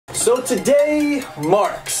So today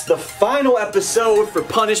marks the final episode for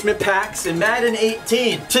punishment packs in Madden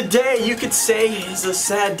 18. Today, you could say, is a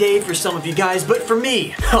sad day for some of you guys, but for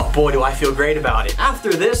me, oh boy, do I feel great about it.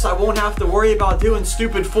 After this, I won't have to worry about doing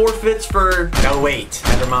stupid forfeits for... No, wait,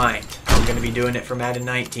 never mind. I'm gonna be doing it for Madden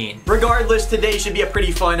 19. Regardless, today should be a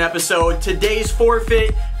pretty fun episode. Today's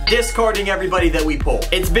forfeit, discarding everybody that we pull.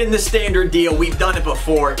 It's been the standard deal. We've done it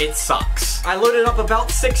before. It sucks. I loaded up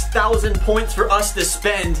about 6,000 points for us to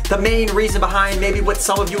spend. The main reason behind maybe what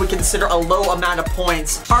some of you would consider a low amount of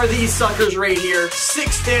points are these suckers right here.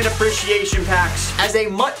 6 fan appreciation packs. As a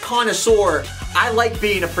MUT connoisseur, I like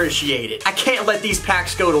being appreciated. I can't let these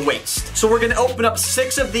packs go to waste. So we're gonna open up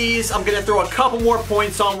 6 of these. I'm gonna throw a couple more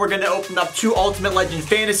points on. We're gonna open up 2 Ultimate Legend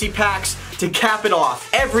Fantasy packs to cap it off.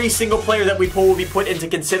 Every single player that we pull will be put into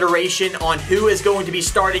consideration on who is going to be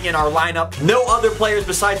starting in our lineup. No other players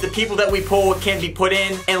besides the people that we pull can be put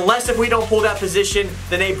in, unless if we don't pull that position,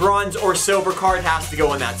 then a bronze or silver card has to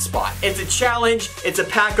go in that spot. It's a challenge, it's a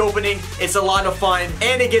pack opening, it's a lot of fun,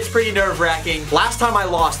 and it gets pretty nerve-wracking. Last time I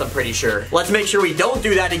lost, I'm pretty sure. Let's make sure we don't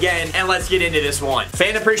do that again, and let's get into this one.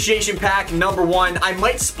 Fan appreciation pack number 1. I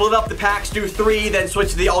might split up the packs, do 3, then switch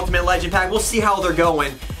to the Ultimate Legend pack. We'll see how they're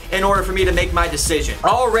going in order for me to make my decision.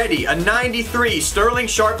 Already, a 93 Sterling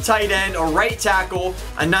Sharp tight end or right tackle,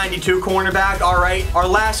 a 92 cornerback, alright. Our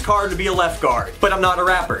last card would be a left guard, but I'm not a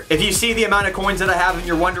rapper. If you see the amount of coins that I have and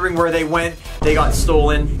you're wondering where they went, they got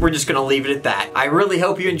stolen. We're just gonna leave it at that. I really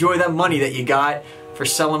hope you enjoy that money that you got for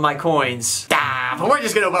selling my coins. But we're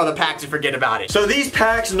just gonna open up the packs and forget about it. So these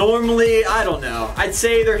packs normally, I don't know, I'd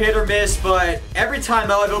say they're hit or miss, but every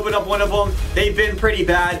time I've opened up one of them, they've been pretty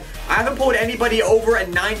bad. I haven't pulled anybody over a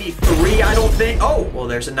 93, I don't think. Oh, well,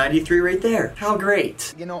 there's a 93 right there. How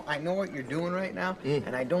great. You know, I know what you're doing right now,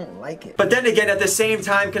 and I don't like it. But then again, at the same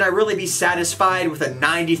time, can I really be satisfied with a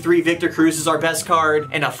 93 Victor Cruz is our best card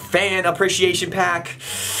and a fan appreciation pack?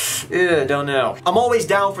 Don't know. I'm always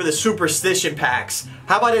down for the superstition packs.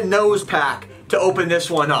 How about a nose pack to open this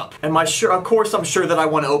one up? Am I sure? Of course I'm sure that I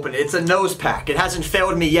want to open it. It's a nose pack. It hasn't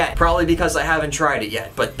failed me yet. Probably because I haven't tried it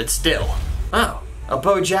yet, but still. Oh. A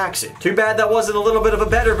Bo Jackson. Too bad that wasn't a little bit of a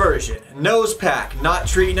better version. Nose pack, not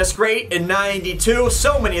treating us great in 92.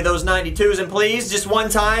 So many of those 92s, and please, just one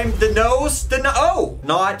time, the nose, oh,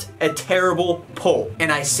 not a terrible pull. And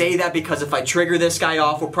I say that because if I trigger this guy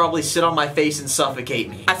off, he'll probably sit on my face and suffocate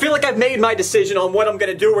me. I feel like I've made my decision on what I'm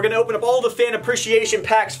gonna do. We're gonna open up all the fan appreciation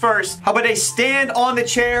packs first. How about a stand on the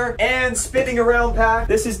chair and spinning around pack?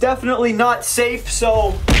 This is definitely not safe,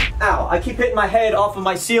 so ow, I keep hitting my head off of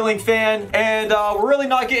my ceiling fan, and we're really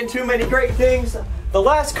not getting too many great things. The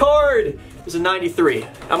last card is a 93.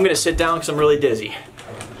 I'm gonna sit down because I'm really dizzy.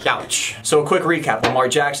 Ouch. So a quick recap. Lamar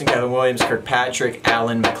Jackson, Kevin Williams, Kirkpatrick,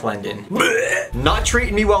 Allen McClendon. Blech. Not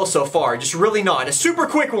treating me well so far, just really not. A super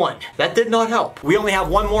quick one. That did not help. We only have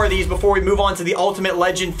one more of these before we move on to the Ultimate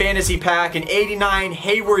Legend Fantasy Pack, an 89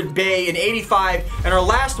 Hayward Bay, an 85, and our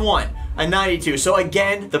last one, a 92. So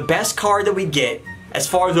again, the best card that we get as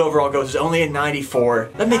far as overall goes is only a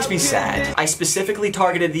 94. That makes me sad. I specifically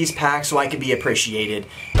targeted these packs so I could be appreciated,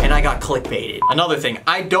 and I got clickbaited. Another thing,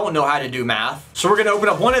 I don't know how to do math, so we're gonna open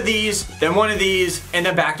up one of these, then one of these, and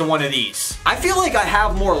then back to one of these. I feel like I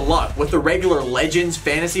have more luck with the regular Legends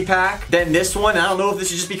fantasy pack than this one. I don't know if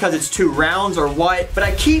this is just because it's 2 rounds or what, but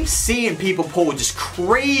I keep seeing people pull just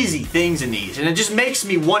crazy things in these, and it just makes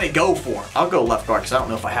me want to go for them. I'll go left guard because I don't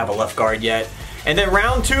know if I have a left guard yet. And then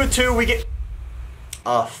round 2, we get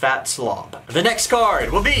a fat slob. The next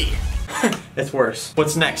card will be it's worse.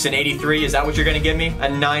 What's next? An 83? Is that what you're gonna give me? A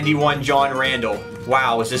 91 John Randall.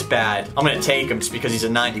 Wow, is this bad? I'm gonna take him just because he's a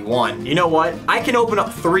 91. You know what? I can open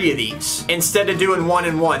up 3 of these instead of doing 1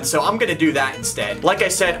 and 1, so I'm gonna do that instead. Like I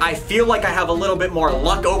said, I feel like I have a little bit more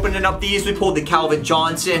luck opening up these. We pulled the Calvin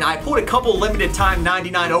Johnson. I pulled a couple limited time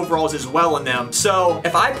 99 overalls as well in them. So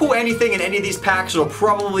if I pull anything in any of these packs, it'll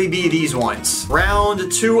probably be these ones.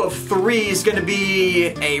 Round 2 of 3 is gonna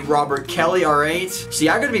be a Robert Kelly, all right? See,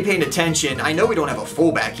 I gotta be paying attention. I know we don't have a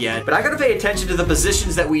fullback yet, but I gotta pay attention to the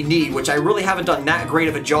positions that we need, which I really haven't done that great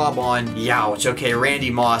of a job on. Youch, okay, Randy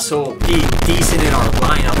Moss, he'll be decent in our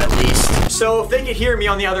lineup at least. So if they could hear me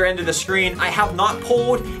on the other end of the screen, I have not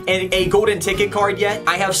pulled a golden ticket card yet.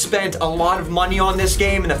 I have spent a lot of money on this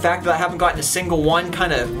game, and the fact that I haven't gotten a single one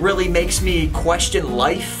kind of really makes me question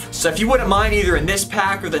life. So if you wouldn't mind either in this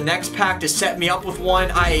pack or the next pack to set me up with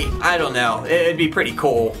one, I don't know, it'd be pretty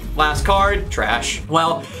cool. Last card, trash.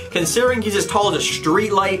 Well, considering he's as tall as a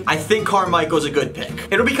street light, I think Carmichael's a good pick.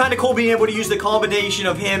 It'll be kind of cool being able to use the combination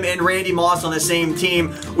of him and Randy Moss on the same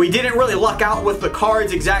team. We didn't really luck out with the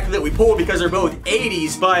cards exactly that we pulled because they're both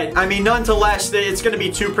 80s, but I mean, nonetheless, it's going to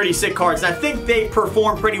be two pretty sick cards. And I think they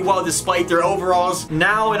perform pretty well despite their overalls.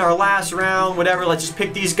 Now in our last round, whatever, let's just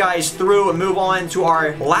pick these guys through and move on to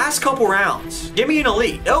our last couple rounds. Give me an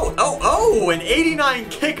elite. Oh, an 89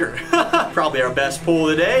 kicker. Probably our best pull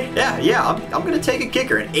today. Yeah, I'm going to take a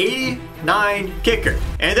kicker, an 89 kicker.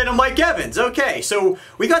 And then a Mike Evans. Okay, so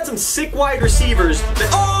we got some sick wide receivers.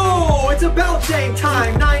 Oh, it's about dang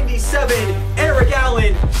time. 97, Eric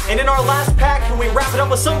Allen. And in our last pack, can we wrap it up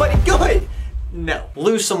with somebody good? No.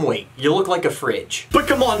 Lose some weight. You look like a fridge. But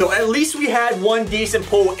come on though, at least we had one decent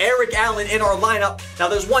pull, Eric Allen, in our lineup. Now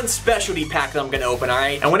there's one specialty pack that I'm gonna open,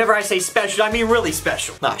 alright? And whenever I say special, I mean really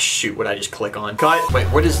special. Ah shoot, what'd I just click on? Cut. Wait,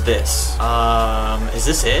 what is this? Is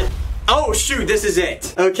this it? Oh shoot, this is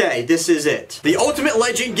it. Okay, this is it. The Ultimate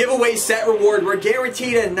Legend giveaway set reward. We're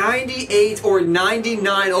guaranteed a 98 or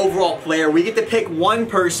 99 overall player. We get to pick one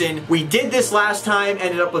person. We did this last time,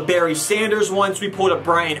 ended up with Barry Sanders once. We pulled a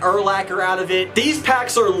Brian Urlacher out of it. These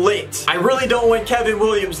packs are lit. I really don't want Kevin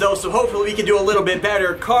Williams though, so hopefully we can do a little bit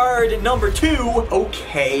better. Card number 2.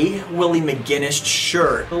 Okay, Willie McGinnis,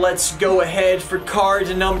 sure. Let's go ahead for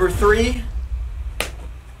card number 3.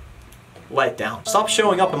 Letdown. Stop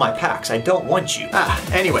showing up in my packs. I don't want you.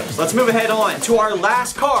 Anyways, let's move ahead on to our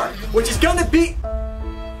last card, which is gonna be...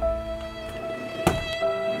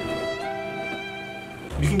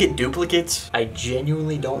 You can get duplicates. I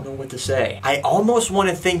genuinely don't know what to say. I almost want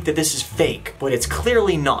to think that this is fake, but it's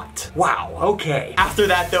clearly not. Wow, okay. After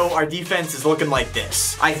that though, our defense is looking like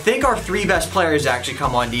this. I think our 3 best players actually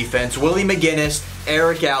come on defense. Willie McGinnis,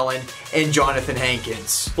 Eric Allen, and Jonathan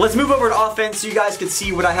Hankins. Let's move over to offense so you guys can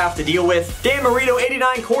see what I have to deal with. Dan Marino,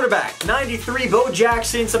 89 quarterback, 93 Bo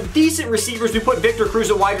Jackson, some decent receivers. We put Victor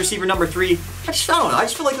Cruz at wide receiver number 3. I don't know, I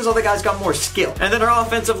just feel like those other guys got more skill. And then our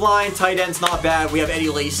offensive line, tight end's not bad. We have Eddie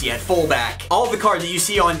Lacy at fullback. All of the cards that you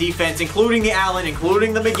see on defense, including the Allen,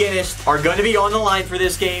 including the McGinnis, are going to be on the line for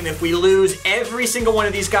this game. If we lose, every single one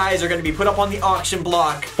of these guys are going to be put up on the auction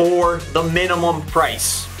block for the minimum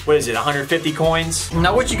price. What is it, 150 coins?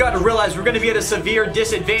 Now what you got to realize, we're going to be at a severe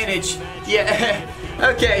disadvantage. Yeah,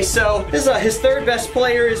 okay, so his 3rd best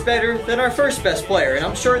player is better than our 1st best player, and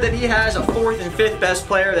I'm sure that he has a 4th and 5th best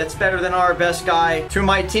player that's better than our best guy. To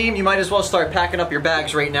my team, you might as well start packing up your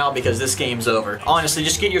bags right now because this game's over. Honestly,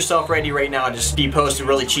 just get yourself ready right now. Just be posted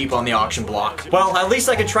really cheap on the auction block. Well, at least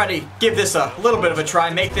I could try to give this a little bit of a try,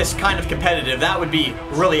 make this kind of competitive. That would be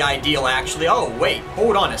really ideal, actually. Oh, wait,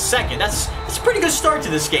 hold on a second. That's a pretty good start to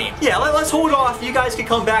this game. Yeah, let's hold off. You guys can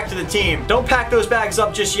come back to the team. Don't pack those bags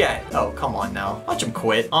up just yet. Oh, come on now. Watch him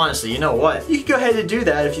quit. Honestly, you know what? You can go ahead and do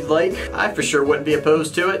that if you'd like. I for sure wouldn't be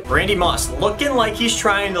opposed to it. Randy Moss, looking like he's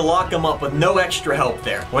trying to lock him up with no extra help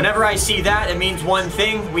there. Whenever I see that, it means one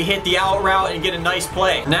thing. We hit the out route and get a nice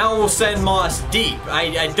play. Now we'll send Moss deep.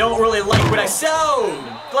 I don't really like what I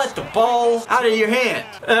saw. Let the ball out of your hand.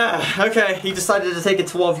 Okay, he decided to take a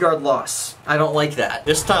 12-yard loss. I don't like that.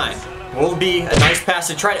 This time will be a nice pass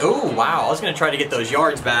to try to... Oh, wow. I was going to try to get those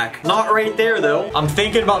yards back. Not right there, though. I'm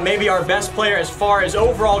thinking about maybe our best player as far as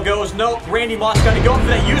overall goes. Nope. Randy Moss got to go for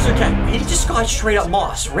that user cap. He just got straight up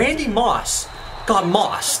Moss. Randy Moss got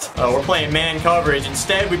mossed. Oh, we're playing man coverage.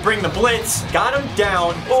 Instead, we bring the blitz. Got him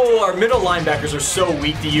down. Oh, our middle linebackers are so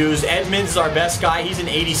weak to use. Edmonds is our best guy. He's an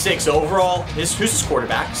 86 overall. Who's his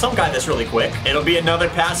quarterback? Some guy that's really quick. It'll be another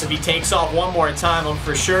pass if he takes off one more time. I'm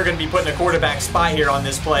for sure going to be putting a quarterback spy here on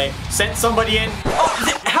this play. Sent somebody in.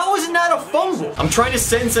 Oh, how isn't that a fumble? I'm trying to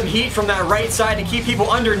send some heat from that right side and keep people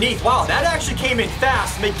underneath. Wow, that actually came in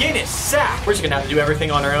fast. McGinnis, sack. We're just going to have to do everything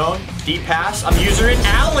on our own. Deep pass. I'm using it.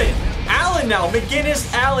 Allen. Allen now.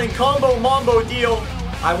 McGinnis, Allen, combo, mambo deal.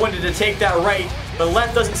 I wanted to take that right, but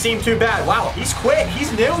left doesn't seem too bad. Wow, he's quick.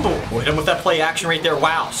 He's nimble. Hit him with that play action right there.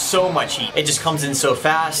 Wow, so much heat. It just comes in so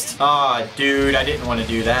fast. Ah, dude, I didn't want to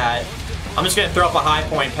do that. I'm just going to throw up a high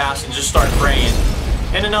point pass and just start praying.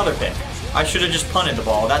 And another pick. I should have just punted the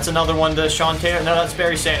ball. That's another one to Sean Taylor. No, that's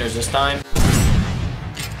Barry Sanders this time.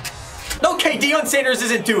 Okay, Deion Sanders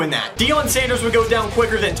isn't doing that. Deion Sanders would go down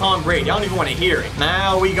quicker than Tom Brady. I don't even want to hear it.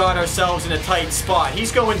 Now we got ourselves in a tight spot.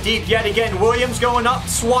 He's going deep yet again. Williams going up.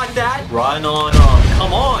 Swat that. Run on him.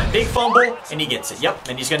 Come on. Big fumble. And he gets it. Yep.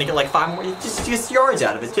 And he's going to get like 5 more. He just gets yards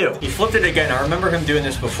out of it, too. He flipped it again. I remember him doing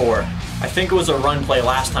this before. I think it was a run play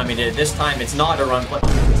last time he did it. This time it's not a run play.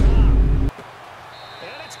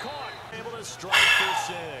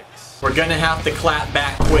 We're going to have to clap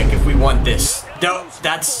back quick if we want this. No,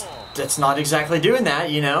 that's... that's not exactly doing that,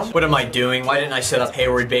 you know? What am I doing? Why didn't I set up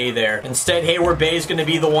Hayward Bay there? Instead, Hayward Bay is going to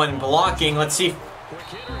be the one blocking. Let's see.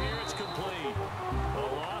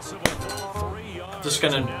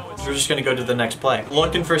 We're just gonna go to the next play.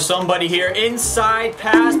 Looking for somebody here. Inside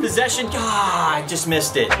pass, possession. God, I just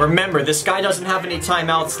missed it. Remember, this guy doesn't have any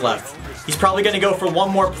timeouts left. He's probably gonna go for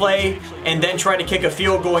one more play and then try to kick a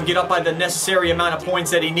field goal and get up by the necessary amount of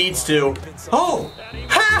points that he needs to. Oh!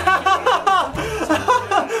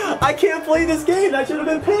 I can't play this game. That should have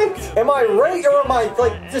been picked. Am I right or am I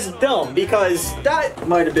like just dumb? Because that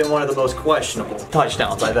might have been one of the most questionable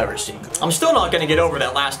touchdowns I've ever seen. I'm still not gonna get over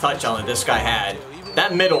that last touchdown that this guy had.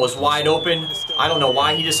 That middle was wide open. I don't know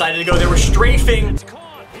why he decided to go there. We're strafing.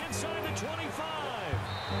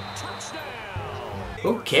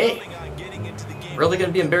 Okay. Really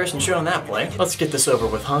gonna be embarrassing showing that play. Let's get this over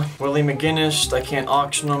with, huh? Willie McGinnis, I can't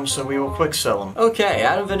auction him, so we will quick sell him. Okay,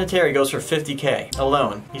 Adam Vinatieri goes for 50K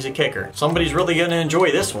alone. He's a kicker. Somebody's really gonna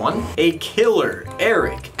enjoy this one. A killer,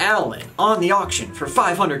 Eric Allen, on the auction for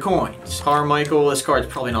 500 coins. Carmichael, this card's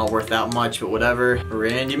probably not worth that much, but whatever.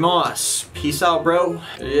 Randy Moss, peace out, bro.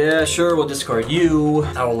 Yeah, sure, we'll discard you.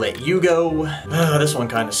 I will let you go. This one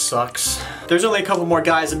kind of sucks. There's only a couple more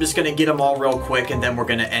guys. I'm just gonna get them all real quick, and then we're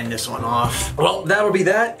gonna end this one off. Well, that'll be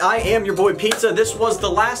that. I am your boy Pizza. This was the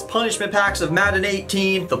last punishment packs of Madden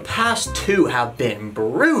 18. The past two have been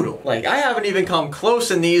brutal. Like, I haven't even come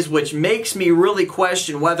close in these, which makes me really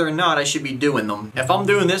question whether or not I should be doing them. If I'm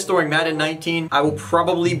doing this during Madden 19, I will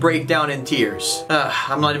probably break down in tears.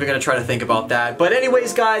 I'm not even gonna try to think about that. But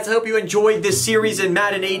anyways, guys, I hope you enjoyed this series in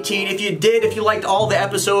Madden 18. If you did, if you liked all the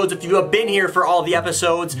episodes, if you have been here for all the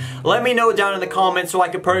episodes, let me know down in the comments so I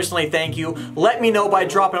can personally thank you. Let me know by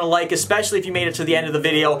dropping a like, especially if you made it to the end of the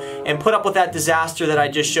video and put up with that disaster that I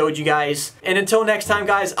just showed you guys. And until next time,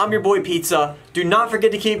 guys, I'm your boy Pizza. Do not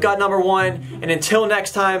forget to keep God number one. And until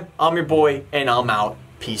next time, I'm your boy and I'm out.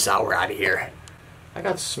 Peace out. We're out of here. I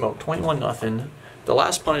got smoked 21-0. The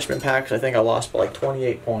last punishment packs, I think I lost by like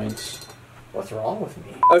 28 points. What's wrong with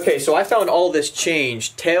me? Okay, so I found all this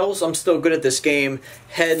change. Tails, I'm still good at this game.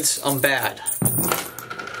 Heads, I'm bad.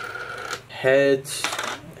 Heads,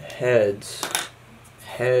 heads,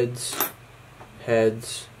 heads,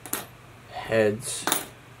 heads, heads,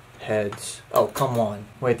 heads. Oh, come on.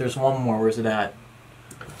 Wait, there's one more. Where's it at?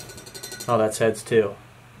 Oh, that's heads too.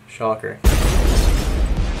 Shocker.